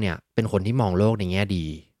งโกลเนี่ยเป็นคนที่มองโลกในแง่ดี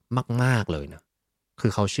มากๆเลยนะคื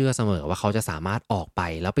อเขาเชื่อเสมอว่าเขาจะสามารถออกไป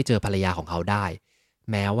แล้วไปเจอภรรยาของเขาได้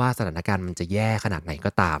แม้ว่าสถานการณ์มันจะแย่ขนาดไหน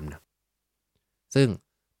ก็ตามนะซึ่ง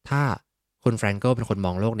ถ้า คุณแฟรงโกลเป็นคนม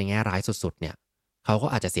องโลกในแง่ร้ายสุดๆเนี่ยเขาก็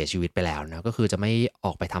อาจจะเสียชีวิตไปแล้วนะก็คือจะไม่อ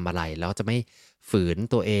อกไปทำอะไรแล้วจะไม่ฝืน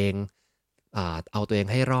ตัวเองเอาตัวเอง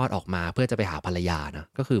ให้รอดออกมาเพื่อจะไปหาภรรยานะ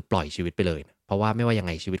ก็คือปล่อยชีวิตไปเลยนะเพราะว่าไม่ว่ายังไ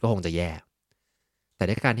งชีวิตก็คงจะแย่แต่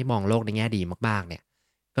ด้วยการที่มองโลกในแง่ดีมากๆเนี่ย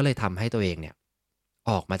ก็เลยทำให้ตัวเองเนี่ย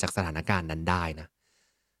ออกมาจากสถานการณ์นั้นได้นะ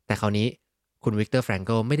แต่คราวนี้คุณวิกเตอร์แฟรงโ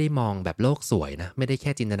กลไม่ได้มองแบบโลกสวยนะไม่ได้แ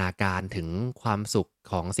ค่จินตนาการถึงความสุข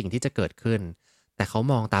ของสิ่งที่จะเกิดขึ้นแต่เขา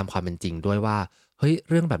มองตามความเป็นจริงด้วยว่าเฮ้ย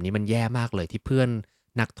เรื่องแบบนี้มันแย่มากเลยที่เพื่อน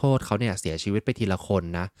นักโทษเขาเนี่ยเสียชีวิตไปทีละคน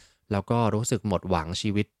นะแล้วก็รู้สึกหมดหวังชี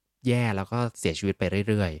วิตแย่แล้วก็เสียชีวิตไป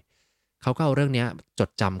เรื่อยๆเขาก็เอาเรื่องนี้จด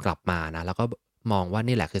จำกลับมานะแล้วก็มองว่า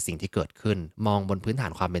นี่แหละคือสิ่งที่เกิดขึ้นมองบนพื้นฐา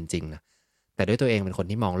นความเป็นจริงนะแต่ด้วยตัวเองเป็นคน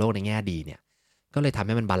ที่มองโลกในแง่ดีเนี่ยก็เลยทำใ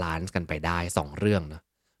ห้มันบาลานซ์กันไปได้2เรื่องนะ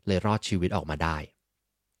เลยรอดชีวิตออกมาได้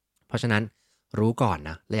เพราะฉะนั้นรู้ก่อน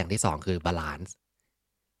นะและอย่างที่2คือบาลานซ์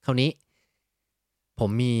คราวนี้ผม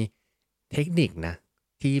มีเทคนิคนะ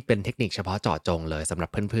ที่เป็นเทคนิคเฉพาะเจาะจงเลยสำหรับ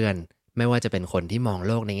เพื่อนๆไม่ว่าจะเป็นคนที่มอง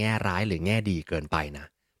โลกในแง่ร้ายหรือแง่ดีเกินไปนะ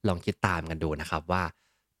ลองคิดตามกันดูนะครับว่า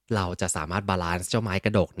เราจะสามารถบาลานซ์เจ้าไม้กร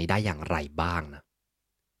ะดกนี้ได้อย่างไรบ้างนะ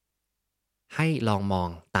ให้ลองมอง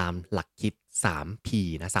ตามหลักคิด 3P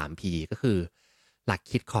นะ 3P ก็คือหลัก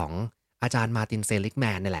คิดของอาจารย์มาร์ตินเซลิกแม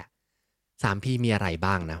นนี่แหละ 3P มีอะไร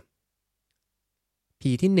บ้างนะ P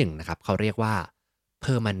ที่1นะครับเขาเรียกว่า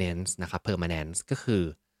permanence นะครับ permanence ก็คือ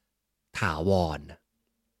ถาวร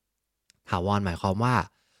ถาวรหมายความว่า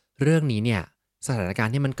เรื่องนี้เนี่ยสถานการ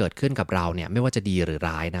ณ์ที่มันเกิดขึ้นกับเราเนี่ยไม่ว่าจะดีหรือ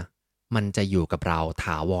ร้ายนะมันจะอยู่กับเราถ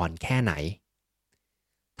าวรแค่ไหน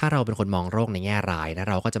ถ้าเราเป็นคนมองโลกในแง่ร้ายนะ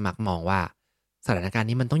เราก็จะมักมองว่าสถานการณ์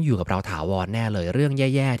นี้มันต้องอยู่กับเราถาวรแน่เลยเรื่องแ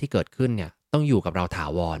ย่ๆที่เกิดขึ้นเนี่ยต้องอยู่กับเราถา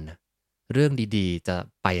วรนะเรื่องดีๆจะ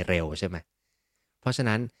ไปเร็วใช่ไหมเพราะฉะ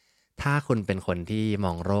นั้นถ้าคุณเป็นคนที่ม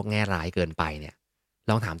องโลกแง่ร้ายเกินไปเนี่ย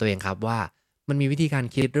ลองถามตัวเองครับว่ามันมีวิธีการ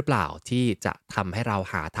คิดหรือเปล่าที่จะทำให้เรา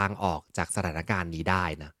หาทางออกจากสถานการณ์นี้ได้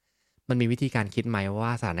นะมันมีวิธีการคิดไหมว่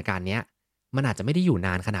าสถานการณ์เนี้ยมันอาจจะไม่ได้อยู่น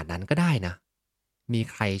านขนาดนั้นก็ได้นะมี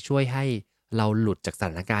ใครช่วยให้เราหลุดจากสถ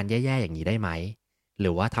านการณ์แย่ๆอย่างนี้ได้ไหมหรื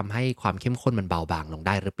อว่าทำให้ความเข้มข้นมันเบาบางลงไ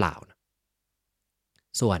ด้หรือเปล่านะ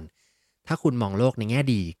ส่วนถ้าคุณมองโลกในแง่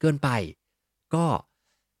ดีเกินไปก็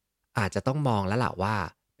อาจจะต้องมองแล้วล่ะว่า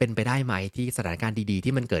เป็นไปได้ไหมที่สถานการณ์ดีๆ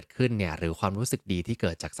ที่มันเกิดขึ้นเนี่ยหรือความรู้สึกดีที่เ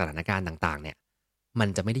กิดจากสถานการณ์ต่างๆเนี่ยมัน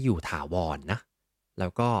จะไม่ได้อยู่ถาวรนะแล้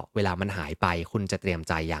วก็เวลามันหายไปคุณจะเตรียม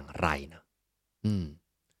ใจอย่างไรนะอืม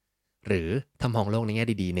หรือถ้ามองโลกในแง่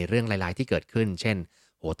ดีๆในเรื่องร้ายๆที่เกิดขึ้นเช่น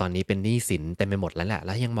โหตอนนี้เป็นหนี้สินเต็มไปหมดแล้วแหละแ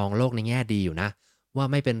ล้วยังมองโลกในแง่ดีอยู่นะว่า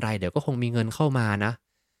ไม่เป็นไรเดี๋ยวก็คงมีเงินเข้ามานะ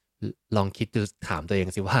ลองคิดดูถามตัวเอง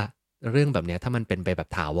สิว่าเรื่องแบบเนี้ยถ้ามันเป็นไปแบบ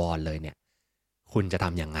ถาวรเลยเนี่ยคุณจะท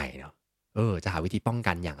ำยังไงเนาะจะหาวิธีป้อง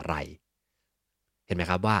กันอย่างไรเห็นไหม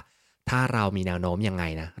ครับว่าถ้าเรามีแนวโน้มยังไง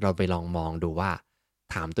นะเราไปลองมองดูว่า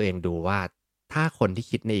ถามตัวเองดูว่าถ้าคนที่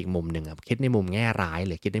คิดในอีกมุมหนึ่งอะคิดในมุมแง่ร้ายห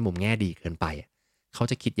รือคิดในมุมแง่ดีเกินไปอะเขา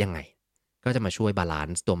จะคิดยังไง ก็จะมาช่วยบาลาน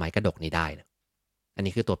ซ์ตัวไม้กระดกนี้ได้นะอัน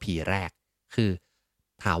นี้คือตัว P แรกคือ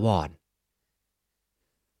ถาวร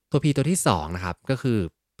ตัว P ตัวที่2นะครับก็คือ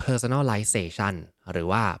personalization หรือ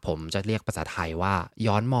ว่าผมจะเรียกภาษาไทยว่า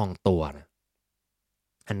ย้อนมองตัวนะ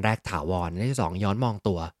อันแรกถาวรอันที่2ย้อนมอง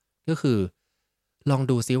ตัวก็คือลอง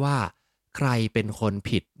ดูซิว่าใครเป็นคน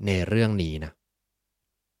ผิดในเรื่องนี้นะ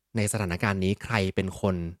ในสถานการณ์นี้ใครเป็นค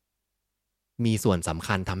นมีส่วนสำ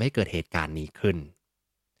คัญทำให้เกิดเหตุการณ์นี้ขึ้น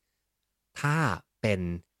ถ้าเป็น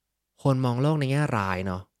คนมองโลกในแง่ร้าย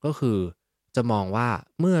เนาะก็คือจะมองว่า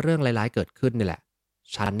เมื่อเรื่องร้ายๆเกิดขึ้นนี่แหละ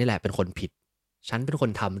ฉันนี่แหละเป็นคนผิดฉันเป็นคน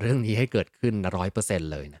ทำเรื่องนี้ให้เกิดขึ้น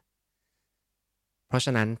100%เลยนะเพราะฉ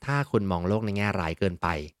ะนั้นถ้าคุณมองโลกในแง่ร้ายเกินไป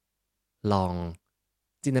ลอง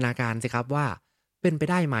จินตนาการสิครับว่าเป็นไป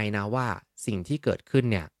ได้ไหมนะว่าสิ่งที่เกิดขึ้น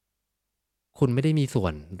เนี่ยคุณไม่ได้มีส่ว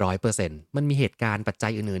น100%มันมีเหตุการณ์ปัจจั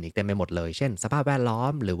ยอื่นๆอีกเต็มไปหมดเลยเช่นสภาพแวดล้อ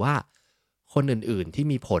มหรือว่าคนอื่นๆที่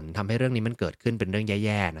มีผลทำให้เรื่องนี้มันเกิดขึ้นเป็นเรื่องแ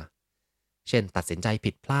ย่ๆนะเช่นตัดสินใจ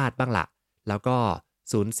ผิดพลาดบ้างละแล้วก็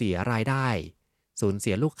สูญเสียรายได้สูญเ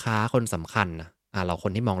สียลูกค้าคนสำคัญนะเราค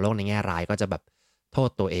นที่มองโลกในแง่ร้ายก็จะแบบโทษ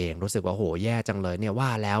ตัวเองรู้สึกว่าโหแย่จังเลยเนี่ยว่า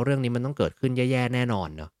แล้วเรื่องนี้มันต้องเกิดขึ้นแย่ๆแน่นอน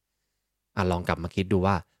เนาะลองกลับมาคิดดู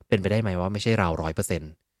ว่าเป็นไปได้ไหมว่าไม่ใช่เรา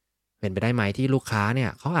100%เป็นไปได้ไหมที่ลูกค้าเนี่ย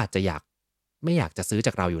เขาอาจจะไม่อยากจะซื้อจ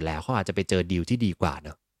ากเราอยู่แล้วเขาอาจจะไปเจอดีลที่ดีกว่าเน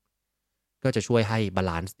าะก็จะช่วยให้บา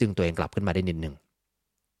ลานซ์ดึงตัวเองกลับขึ้นมาได้นิดหนึ่ง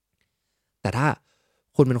แต่ถ้า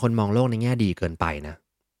คุณเป็นคนมองโลกในแง่ดีเกินไปนะ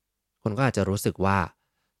คุณก็อาจจะรู้สึกว่า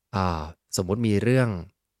อ่าสมมุติมีเรื่อง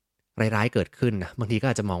ร้ายๆเกิดขึ้นนะบางทีก็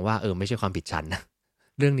อาจจะมองว่าไม่ใช่ความผิดฉันนะ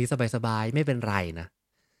เรื่องนี้สบายๆไม่เป็นไรนะ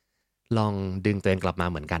ลองดึงตัวเองกลับมา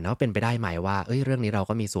เหมือนกันนะว่าเป็นไปได้ไหมว่าเรื่องนี้เรา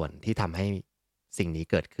ก็มีส่วนที่ทำให้สิ่งนี้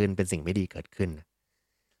เกิดขึ้นเป็นสิ่งไม่ดีเกิดขึ้น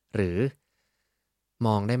หรือ ม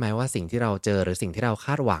องได้ไหมว่าสิ่งที่เราเจอหรือสิ่งที่เราค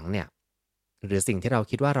าดหวังเนี่ยหรือสิ่งที่เรา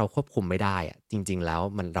คิดว่าเราควบคุมไม่ได้อะจริงๆแล้ว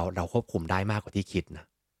เราควบคุมได้มากกว่าที่คิดนะ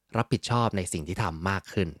รับผิดชอบในสิ่งที่ทำมาก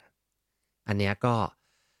ขึ้นอันเนี้ยก็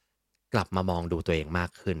กลับมามองดูตัวเองมา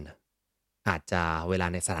กขึ้นอาจจะเวลา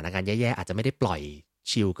ในสถานการณ์แย่ๆอาจจะไม่ได้ปล่อย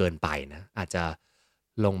ชิลเกินไปนะอาจจะ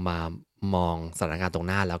ลงมามองสถานการณ์ตรง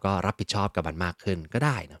หน้าแล้วก็รับผิดชอบกับมันมากขึ้นก็ไ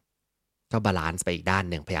ด้นะก็บาลานซ์ไปอีกด้าน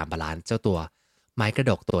หนึ่งพยายามบาลานซ์เจ้าตัวไม้กระ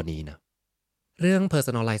ดกตัวนี้นะ เรื่อง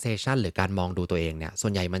personalization หรือการมองดูตัวเองเนี่ยส่ว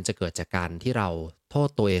นใหญ่มันจะเกิดจากการที่เราโทษ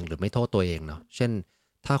ตัวเองหรือไม่โทษตัวเองเนาะเช่น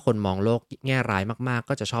ถ้าคนมองโลกแง่ร้ายมากๆ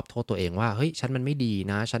ก็จะชอบโทษตัวเองว่าเฮ้ยฉันมันไม่ดี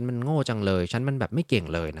นะฉันมันโง่จังเลยฉันมันแบบไม่เก่ง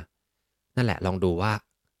เลยนะนั่นแหละลองดูว่า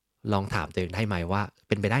ลองถามตัวเองได้ไหมว่าเ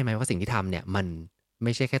ป็นไปได้ไหมว่าสิ่งที่ทำเนี่ยมันไ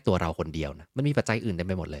ม่ใช่แค่ตัวเราคนเดียวนะมันมีปัจจัยอื่นเต็ม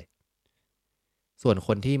ไปหมดเลยส่วนค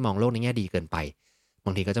นที่มองโลกในแง่ดีเกินไปบ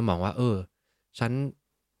างทีก็จะมองว่าฉัน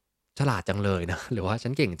ฉลาดจังเลยนะหรือว่าฉั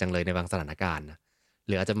นเก่งจังเลยในบางสถานการณ์นะ ห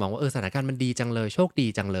รืออาจจะมองว่าสถานการณ์มันดีจังเลยโชคดี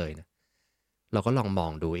จังเลยนะเราก็ลองมอ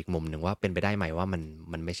งดูอีกมุมหนึ่งว่าเป็นไปได้ไหมว่า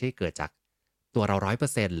มันไม่ใช่เกิดจากตัวเรา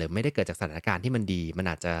100%หรือไม่ได้เกิดจากสถานการณ์ที่มันดีมัน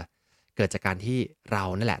อาจจะเกิดจากการที่เรา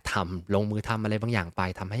นั่นแหละทำลงมือทำอะไรบางอย่างไป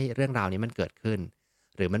ทำให้เรื่องราวนี้มันเกิดขึ้น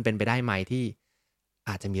หรือมันเป็นไปได้ไหมที่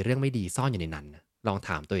อาจจะมีเรื่องไม่ดีซ่อนอยู่ในนั้นนะลองถ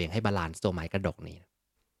ามตัวเองให้บาลานซ์ตัวไม้กระดกนี้นะ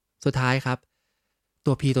สุดท้ายครับ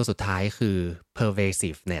ตัว P ตัวสุดท้ายคือ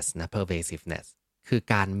pervasiveness นะ pervasiveness คือ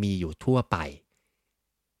การมีอยู่ทั่วไป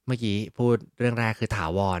เมื่อกี้พูดเรื่องแรกคือถา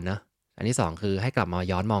วรเนอะอันที่2คือให้กลับมา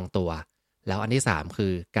ย้อนมองตัว แล้วอันที่3คื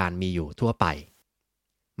อการมีอยู่ทั่วไป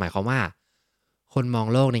หมายความว่าคนมอง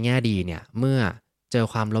โลกในแง่ดีเนี่ยเมื่อเจอ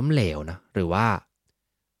ความล้มเหลวนะหรือว่า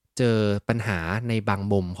เจอปัญหาในบาง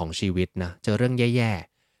มุมของชีวิตนะเจอเรื่องแย่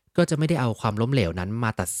ๆก็จะไม่ได้เอาความล้มเหลวนั้นมา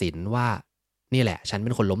ตัดสินว่านี่แหละฉันเป็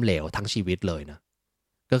นคนล้มเหลวทั้งชีวิตเลยนะ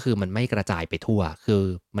ก็คือมันไม่กระจายไปทั่วคือ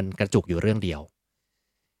มันกระจุกอยู่เรื่องเดียว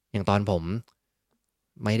อย่างตอนผม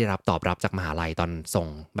ไม่ได้รับตอบรับจากมหาลัยตอนส่ง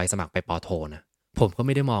ใบสมัครไปปอโทนะผมก็ไ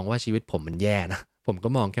ม่ได้มองว่าชีวิตผมมันแย่นะผมก็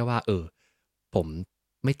มองแค่ว่าผม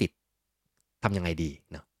ไม่ติดทำยังไงดี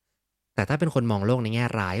เนาะแต่ถ้าเป็นคนมองโลกในแง่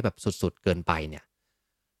ร้ายแบบสุดๆเกินไปเนี่ย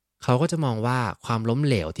เขาก็จะมองว่าความล้มเ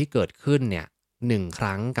หลวที่เกิดขึ้นเนี่ย1 ค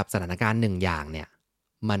รั้งกับสถานการณ์1 อย่างเนี่ย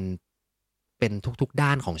มันเป็นทุกๆด้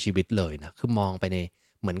านของชีวิตเลยนะคือมองไปใน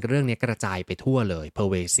เหมือนกับเรื่องนี้กระจายไปทั่วเลย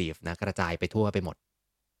pervasive นะกระจายไปทั่วไปหมด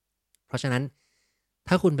เพราะฉะนั้น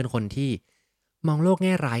ถ้าคุณเป็นคนที่มองโลกแ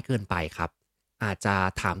ง่ร้ายเกินไปครับอาจจะ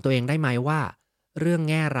ถามตัวเองได้ไหมว่าเรื่อง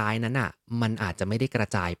แง่ร้ายนั้นอ่ะมันอาจจะไม่ได้กระ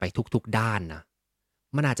จายไปทุกๆด้านนะ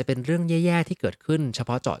มันอาจจะเป็นเรื่องแย่ๆที่เกิดขึ้นเฉพ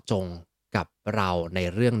าะเจาะจงกับเราใน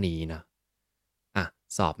เรื่องนี้นะอ่ะ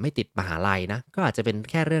สอบไม่ติดมหาลัยนะก็อาจจะเป็น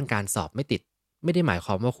แค่เรื่องการสอบไม่ติดไม่ได้หมายค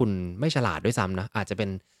วามว่าคุณไม่ฉลาดด้วยซ้ำนะอาจจะเป็น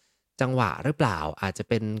จังหวะหรือเปล่าอาจจะ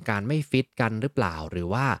เป็นการไม่ฟิตกันหรือเปล่าหรือ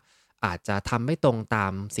ว่า อาจจะทำไม่ตรงตา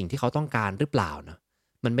มสิ่งที่เขาต้องการหรือเปล่านะ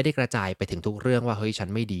มันไม่ได้กระจายไปถึงทุกเรื่องว่าเฮ้ยฉัน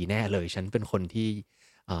ไม่ดีแน่เลยฉันเป็นคนที่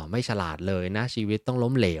ไม่ฉลาดเลยนะชีวิตต้องล้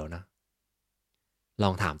มเหลวนะล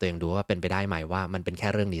องถามตัวเองดูว่าเป็นไปได้ไหมว่ามันเป็นแค่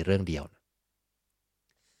เรื่องนี้เรื่องเดียวนะ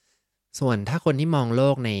ส่วนถ้าคนที่มองโล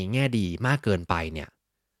กในแง่ดีมากเกินไปเนี่ย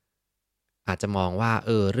อาจจะมองว่า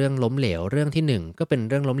เรื่องล้มเหลวเรื่องที่1ก็เป็น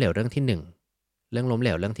เรื่องล้มเหลวเรื่องที่1เรื่องล้มเหล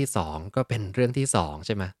วเรื่องที่2ก็เป็นเรื่องที่2ใ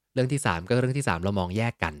ช่ไหมเรื่องที่3ก็เรื่องที่3เรามองแย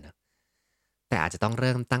กกันนะ แต่อาจจะต้องเ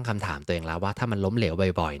ริ่มตั้งคำถามตัวเองแล้วว่าถ้ามันล้มเหลว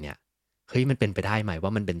บ่อยๆเนี่ยเฮ้ยมันเป็นไปได้ไหมว่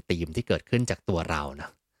ามันเป็นธีมที่เกิดขึ้นจากตัวเรานะ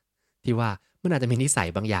ที่ว่ามันอาจจะมีนิสัย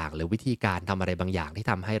บางอย่างหรือวิธีการทำอะไรบางอย่างที่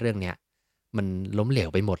ทำให้เรื่องเนี้ยมันล้มเหลว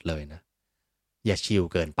ไปหมดเลยนะอย่าชิล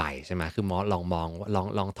เกินไปใช่ไหมคือลองมอง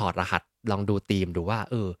ลองถอดรหัสลองดูธีมดูว่า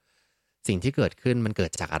สิ่งที่เกิดขึ้นมันเกิ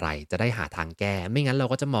ดจากอะไรจะได้หาทางแก้ไม่งั้นเรา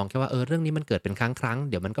ก็จะมองแค่ว่าเรื่องนี้มันเกิดเป็นครั้ง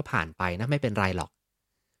เดี๋ยวมันก็ผ่านไปนะไม่เป็นไรหรอก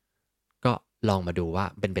ก็ลองมาดูว่า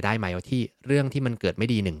เป็นไปได้ไหมว่าที่เรื่องที่มันเกิดไม่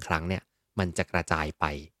ดี1 ครั้งเนี่ยมันจะกระจายไป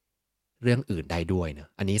เรื่องอื่นได้ด้วยนะ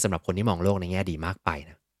อันนี้สำหรับคนที่มองโลกในแง่ดีมากไป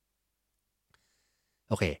นะ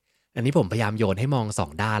โอเคอันนี้ผมพยายามโยนให้มอง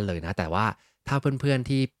2 ด้านเลยนะแต่ว่าถ้าเพื่อนๆ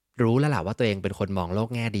ที่รู้แล้วแหละว่าตัวเองเป็นคนมองโลก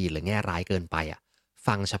แง่ดีหรือแง่ร้ายเกินไปอ่ะ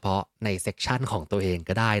ฟังเฉพาะในเซกชันของตัวเอง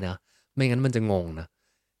ก็ได้นะไม่งั้นมันจะงงนะ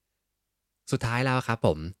สุดท้ายแล้วครับผ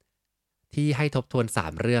มที่ให้ทบทวน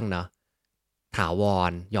3 เรื่องเนาะถาว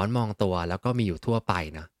รย้อนมองตัวแล้วก็มีอยู่ทั่วไป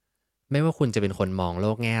นะไม่ว่าคุณจะเป็นคนมองโล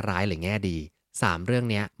กแง่ร้ายหรือแง่ดี3 เรื่อง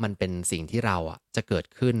เนี้ยมันเป็นสิ่งที่เราอะจะเกิด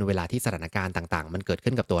ขึ้นเวลาที่สถานการณ์ต่างๆมันเกิด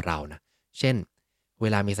ขึ้นกับตัวเรานะเช่นเว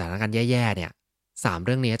ลามีสถานการณ์แย่ๆเนี่ย3 เ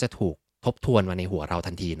รื่องนี้จะถูกทบทวนมาในหัวเรา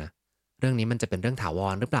ทันทีนะเรื่องนี้มันจะเป็นเรื่องถาว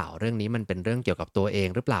รหรือเปล่าเรื่องนี้มันเป็นเรื่องเกี่ยวกับตัวเอง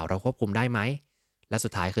หรือเปล่าเราควบคุมได้ไหมและสุ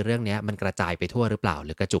ดท้ายคือเรื่องนี้มันกระจายไปทั่วหรือเปล่าห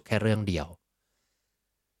รือกระจุกแค่เรื่องเดียว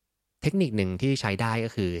เทคนิคหนึ่งที่ใช้ได้ก็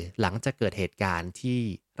คือหลังจากเกิดเหตุการณ์ที่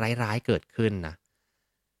ร้ายๆเกิดขึ้นนะ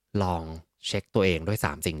ลองเช็คตัวเองด้วย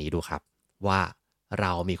3 สิ่งนี้ดูครับว่า เร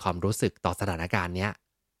ามีความรู้สึกต่อสถานการณ์เนี้ย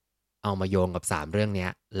เอามาโยงกับ3เรื่องเนี้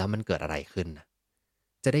ยแล้วมันเกิดอะไรขึ้น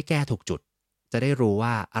จะได้แก้ถูกจุดจะได้รู้ว่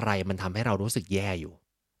าอะไรมันทำให้เรารู้สึกแย่อยู่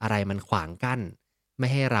อะไรมันขวางกั้นไม่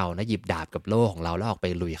ให้เรานะหยิบดาบกับโล่ของเราแล้วออกไป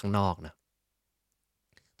ลุยข้างนอกนะ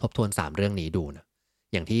ทบทวน3เรื่องนี้ดูนะ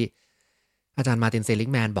อย่างที่อาจารย์มาร์ตินเซลิก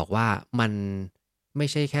แมนบอกว่ามันไม่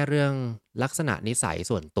ใช่แค่เรื่องลักษณะนิสัย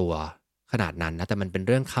ส่วนตัวขนาดนั้นนะแต่มันเป็นเ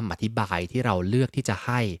รื่องคำอธิบายที่เราเลือกที่จะใ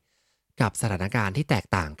ห้กับสถานการณ์ที่แตก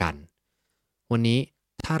ต่างกันวันนี้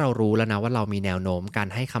ถ้าเรารู้แล้วนะว่าเรามีแนวโน้มการ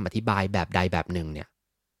ให้คำอธิบายแบบใดแบบหนึ่งเนี่ย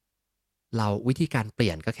เราวิธีการเปลี่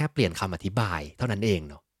ยนก็แค่เปลี่ยนคำอธิบายเท่านั้นเอง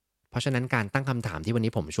เนาะเพราะฉะนั้นการตั้งคำถามที่วัน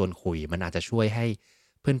นี้ผมชวนคุยมันอาจจะช่วยให้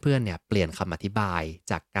เพื่อนๆเนี่ยเปลี่ยนคำอธิบาย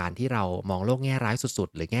จากการที่เรามองโลกแง่ร้ายสุด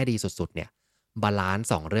ๆหรือแง่ดีสุดๆเนี่ยบาลานซ์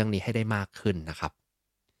2เรื่องนี้ให้ได้มากขึ้นนะครับ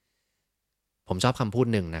ผมชอบคำพูด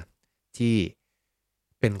หนึ่งนะที่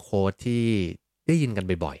เป็นโค้ดที่ได้ยินกัน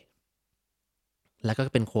บ่อยๆแล้วก็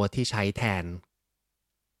เป็นโค้ดที่ใช้แทน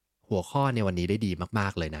หัวข้อในวันนี้ได้ดีมา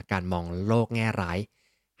กๆเลยนะการมองโลกแง่ร้าย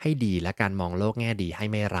ให้ดีและการมองโลกแง่ดีให้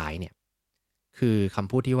ไม่ร้ายเนี่ยคือค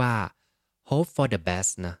ำพูดที่ว่า hope for the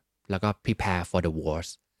best นะแล้วก็ prepare for the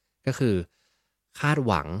worst ก็คือคาด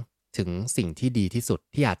หวังถึงสิ่งที่ดีที่สุด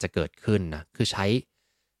ที่อาจจะเกิดขึ้นนะคือใช้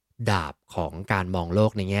ดาบของการมองโล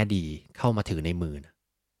กในแง่ดีเข้ามาถือในมือนะ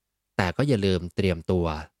แต่ก็อย่าลืมเตรียมตัว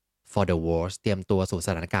for the worst เตรียมตัวสู่ส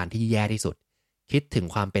ถานการณ์ที่แย่ที่สุดคิดถึง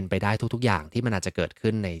ความเป็นไปได้ทุกๆอย่างที่มันอาจจะเกิด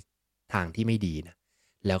ขึ้นในทางที่ไม่ดีนะ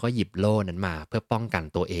แล้วก็หยิบโล่นั้นมาเพื่อป้องกัน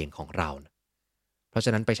ตัวเองของเรานะเพราะฉ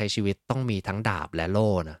ะนั้นไปใช้ชีวิตต้องมีทั้งดาบและโล่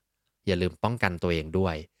นะอย่าลืมป้องกันตัวเองด้ว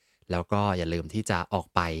ยแล้วก็อย่าลืมที่จะออก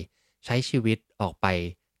ไปใช้ชีวิตออกไป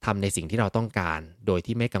ทำในสิ่งที่เราต้องการโดย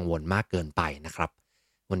ที่ไม่กังวลมากเกินไปนะครับ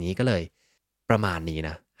วันนี้ก็เลยประมาณนี้น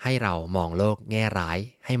ะให้เรามองโลกแง่ร้าย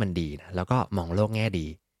ให้มันดีนะแล้วก็มองโลกแง่ดี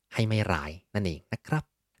ให้ไม่ร้ายนั่นเองนะครับ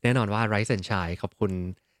แน่นอนว่า Rise and Shine ขอบคุณ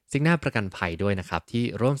ซิกน่าประกันภัยด้วยนะครับที่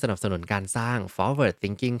ร่วมสนับสนุนการสร้าง Forward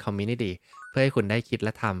Thinking Community เพื่อให้คุณได้คิดแล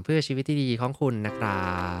ะทำเพื่อชีวิตที่ดีของคุณนะค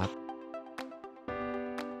รับ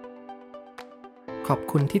ขอบ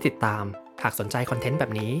คุณที่ติดตามหากสนใจคอนเทนต์แบ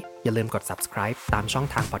บนี้อย่าลืมกด subscribe ตามช่อง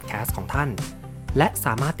ทาง podcast ของท่านและส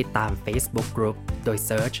ามารถติดตาม Facebook Group โดย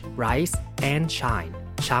search Rise and Shine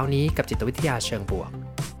เช้านี้กับจิตวิทยาเชิงบวก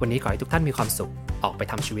วันนี้ขอให้ทุกท่านมีความสุขออกไป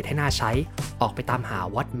ทำชีวิตให้น่าใช้ออกไปตามหา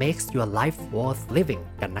what makes your life worth living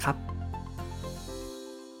กันนะครับ